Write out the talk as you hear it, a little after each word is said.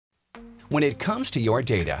When it comes to your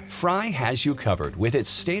data, FRII has you covered with its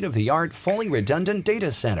state-of-the-art, fully redundant data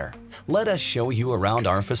center. Let us show you around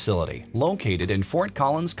our facility, located in Fort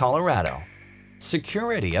Collins, Colorado.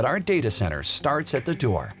 Security at our data center starts at the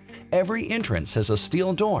door. Every entrance has a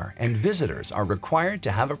steel door, and visitors are required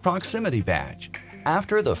to have a proximity badge.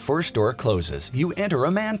 After the first door closes, you enter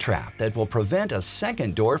a man trap that will prevent a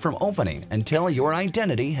second door from opening until your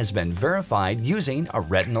identity has been verified using a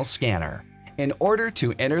retinal scanner. In order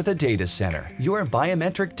to enter the data center, your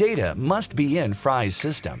biometric data must be in FRII's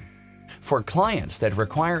system. For clients that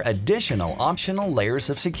require additional optional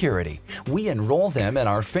layers of security, we enroll them in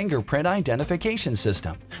our fingerprint identification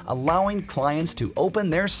system, allowing clients to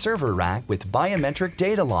open their server rack with biometric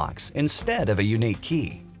data logs instead of a unique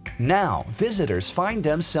key. Now, visitors find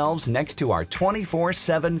themselves next to our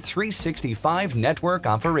 24/7 365 Network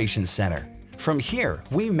Operations Center. From here,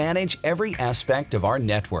 we manage every aspect of our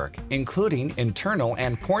network, including internal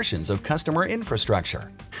and portions of customer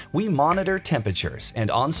infrastructure. We monitor temperatures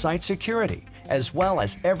and on-site security, as well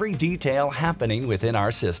as every detail happening within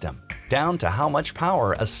our system, down to how much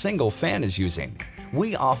power a single fan is using.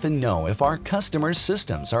 We often know if our customers'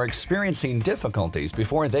 systems are experiencing difficulties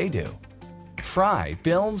before they do. FRII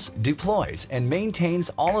builds, deploys, and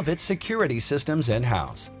maintains all of its security systems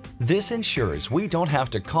in-house. This ensures we don't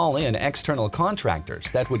have to call in external contractors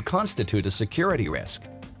that would constitute a security risk.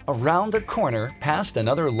 Around the corner, past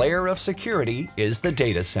another layer of security, is the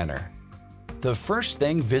data center. The first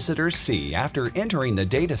thing visitors see after entering the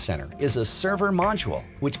data center is a server module,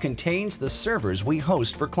 which contains the servers we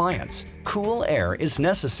host for clients. Cool air is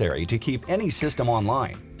necessary to keep any system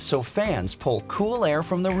online, so fans pull cool air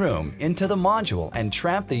from the room into the module and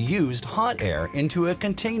trap the used hot air into a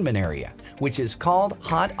containment area, which is called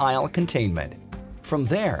hot aisle containment. From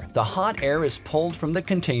there, the hot air is pulled from the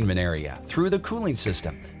containment area through the cooling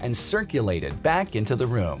system and circulated back into the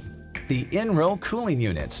room. The in-row cooling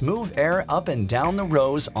units move air up and down the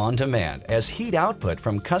rows on demand as heat output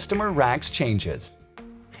from customer racks changes.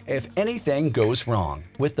 If anything goes wrong,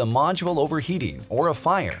 with the module overheating or a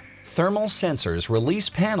fire, thermal sensors release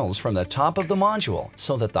panels from the top of the module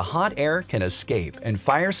so that the hot air can escape and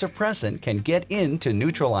fire suppressant can get in to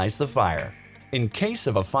neutralize the fire. In case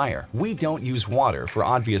of a fire, we don't use water for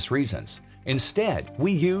obvious reasons. Instead,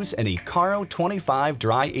 we use an Icaro 25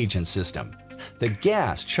 dry agent system. The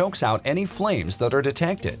gas chokes out any flames that are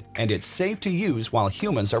detected, and it's safe to use while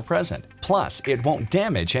humans are present. Plus, it won't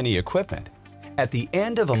damage any equipment. At the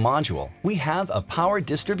end of a module, we have a power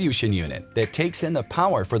distribution unit that takes in the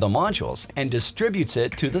power for the modules and distributes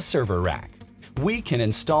it to the server rack. We can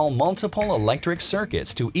install multiple electric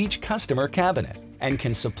circuits to each customer cabinet and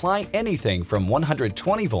can supply anything from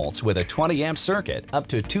 120 volts with a 20 amp circuit up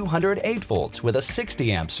to 208 volts with a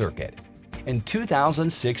 60 amp circuit. In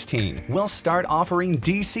 2016, we'll start offering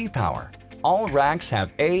DC power. All racks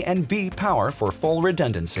have A and B power for full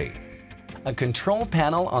redundancy. A control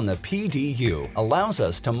panel on the PDU allows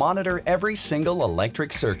us to monitor every single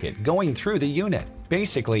electric circuit going through the unit,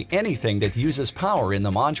 basically anything that uses power in the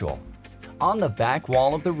module. On the back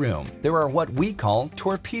wall of the room, there are what we call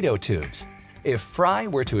torpedo tubes. If FRII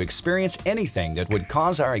were to experience anything that would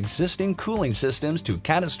cause our existing cooling systems to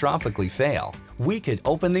catastrophically fail, we could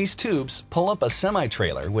open these tubes, pull up a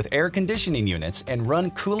semi-trailer with air conditioning units, and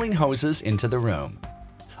run cooling hoses into the room.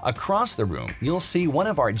 Across the room, you'll see one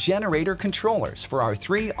of our generator controllers for our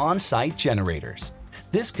 3 on-site generators.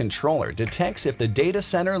 This controller detects if the data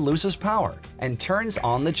center loses power and turns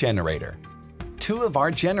on the generator. 2 of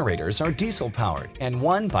our generators are diesel-powered and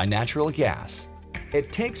 1 by natural gas.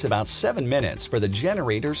 It takes about 7 minutes for the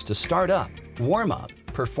generators to start up, warm up,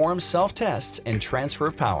 perform self-tests, and transfer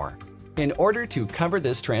power. In order to cover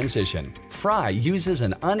this transition, FRII uses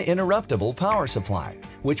an uninterruptible power supply,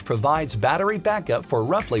 which provides battery backup for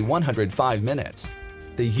roughly 105 minutes.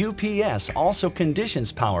 The UPS also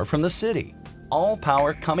conditions power from the city. All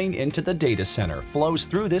power coming into the data center flows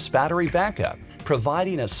through this battery backup,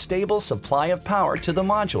 providing a stable supply of power to the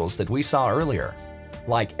modules that we saw earlier.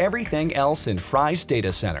 Like everything else in FRII's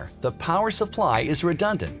data center, the power supply is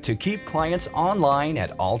redundant to keep clients online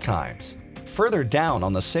at all times. Further down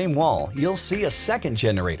on the same wall, you'll see a second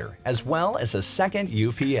generator as well as a second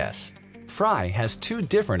UPS. FRII has 2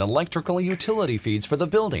 different electrical utility feeds for the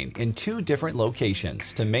building in 2 different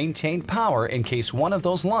locations to maintain power in case one of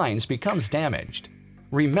those lines becomes damaged.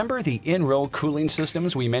 Remember the in-row cooling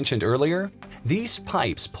systems we mentioned earlier? These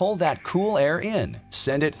pipes pull that cool air in,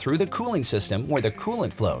 send it through the cooling system where the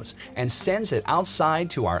coolant flows, and sends it outside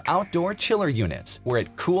to our outdoor chiller units where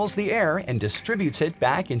it cools the air and distributes it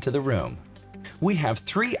back into the room. We have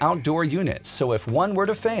 3 outdoor units, so if one were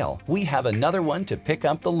to fail, we have another one to pick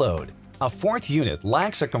up the load. A fourth unit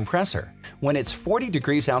lacks a compressor. When it's 40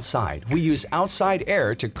 degrees outside, we use outside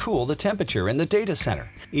air to cool the temperature in the data center,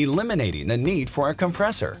 eliminating the need for a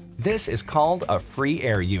compressor. This is called a free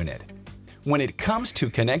air unit. When it comes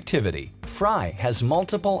to connectivity, FRII has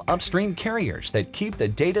multiple upstream carriers that keep the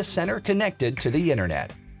data center connected to the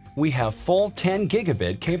internet. We have full 10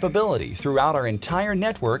 gigabit capability throughout our entire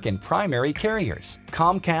network and primary carriers,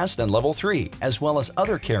 Comcast and Level 3, as well as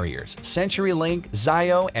other carriers, CenturyLink,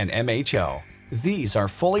 Zio, and MHO. These are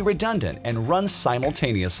fully redundant and run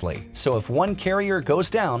simultaneously, so if one carrier goes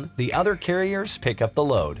down, the other carriers pick up the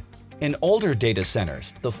load. In older data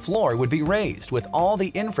centers, the floor would be raised with all the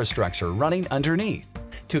infrastructure running underneath.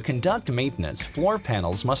 To conduct maintenance, floor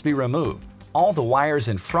panels must be removed. All the wires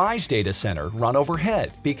in FRII's data center run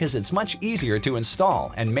overhead because it's much easier to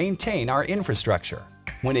install and maintain our infrastructure.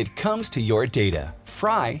 When it comes to your data,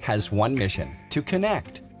 FRII has one mission: to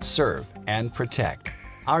connect, serve, and protect.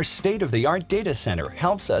 Our state-of-the-art data center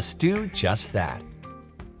helps us do just that.